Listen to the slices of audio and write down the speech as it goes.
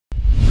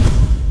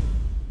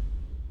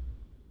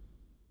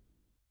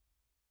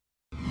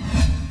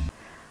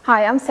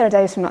Hi, I'm Sarah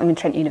Davies from Nottingham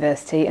Trent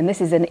University, and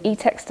this is an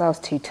e-textiles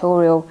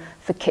tutorial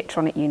for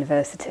Kittronic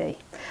University.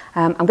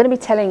 I'm going to be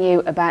telling you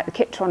about the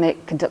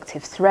Kittronic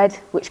conductive thread,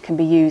 which can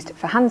be used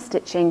for hand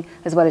stitching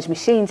as well as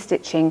machine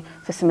stitching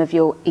for some of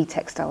your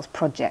e-textiles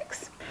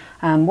projects.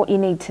 What you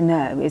need to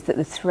know is that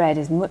the thread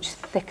is much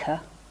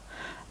thicker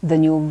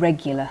than your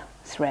regular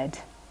thread.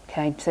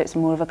 Okay, so it's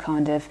more of a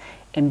kind of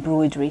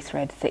embroidery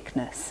thread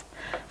thickness.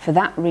 For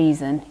that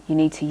reason, you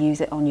need to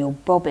use it on your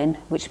bobbin,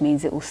 which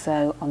means it will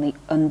sew on the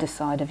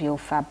underside of your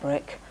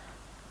fabric,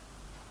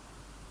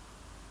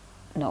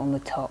 not on the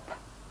top.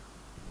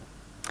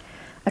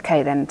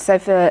 Okay then, so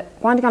for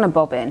winding on a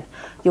bobbin,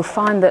 you'll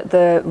find that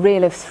the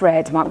reel of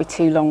thread might be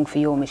too long for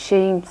your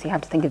machine, so you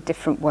have to think of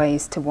different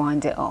ways to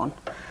wind it on.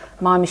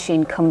 My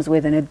machine comes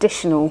with an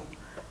additional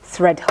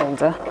thread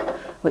holder,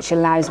 which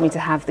allows me to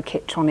have the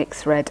Kittronic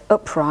thread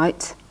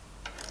upright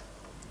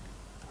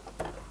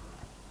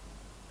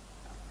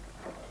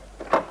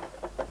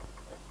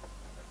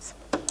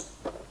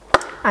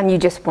and you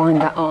just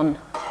wind that on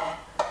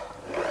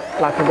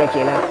like a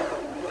regular.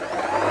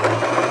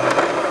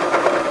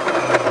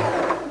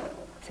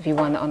 So if you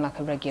wind that on like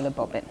a regular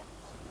bobbin.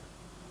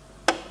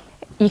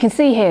 You can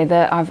see here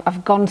that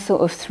I've gone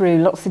sort of through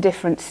lots of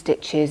different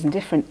stitches and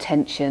different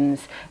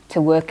tensions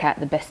to work out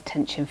the best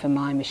tension for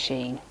my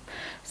machine.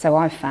 So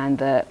I've found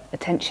that the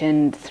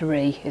tension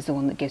 3 is the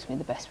one that gives me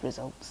the best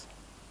results.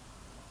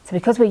 So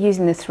because we're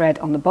using the thread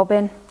on the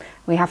bobbin,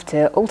 we have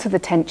to alter the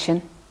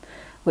tension,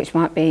 which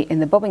might be in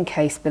the bobbin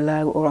case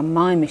below, or on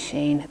my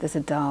machine there's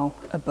a dial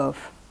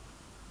above.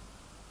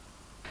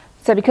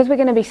 So because we're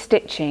going to be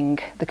stitching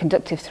the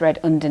conductive thread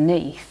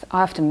underneath, I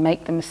have to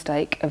make the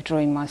mistake of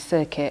drawing my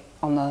circuit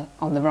on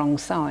the wrong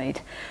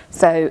side.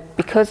 So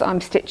because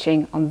I'm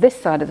stitching on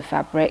this side of the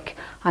fabric,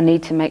 I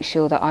need to make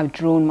sure that I've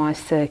drawn my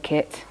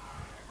circuit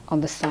on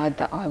the side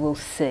that I will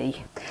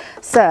see.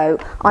 So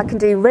I can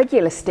do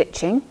regular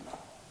stitching.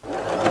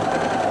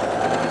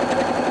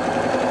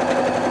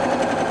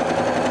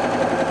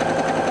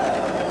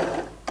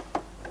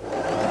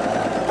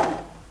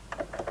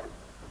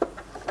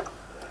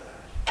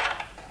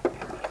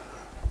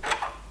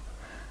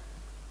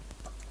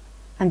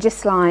 And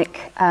just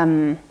like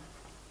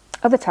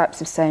other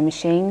types of sewing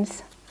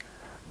machines,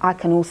 I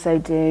can also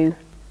do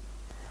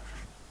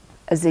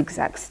a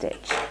zigzag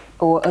stitch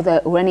or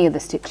any other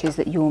stitches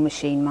that your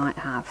machine might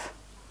have.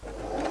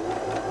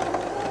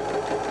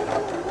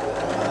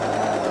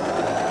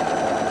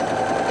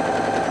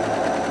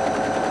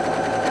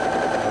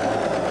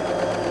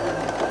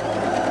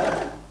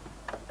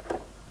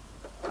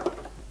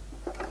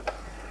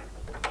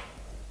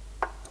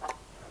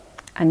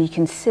 And you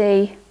can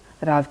see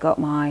that I've got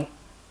my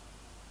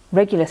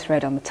regular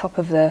thread on the top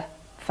of the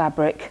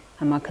fabric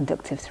and my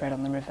conductive thread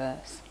on the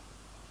reverse.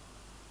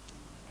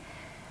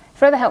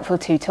 For other helpful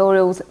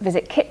tutorials,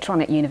 visit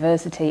Kittronic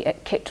University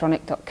at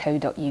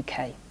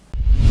kittronic.co.uk.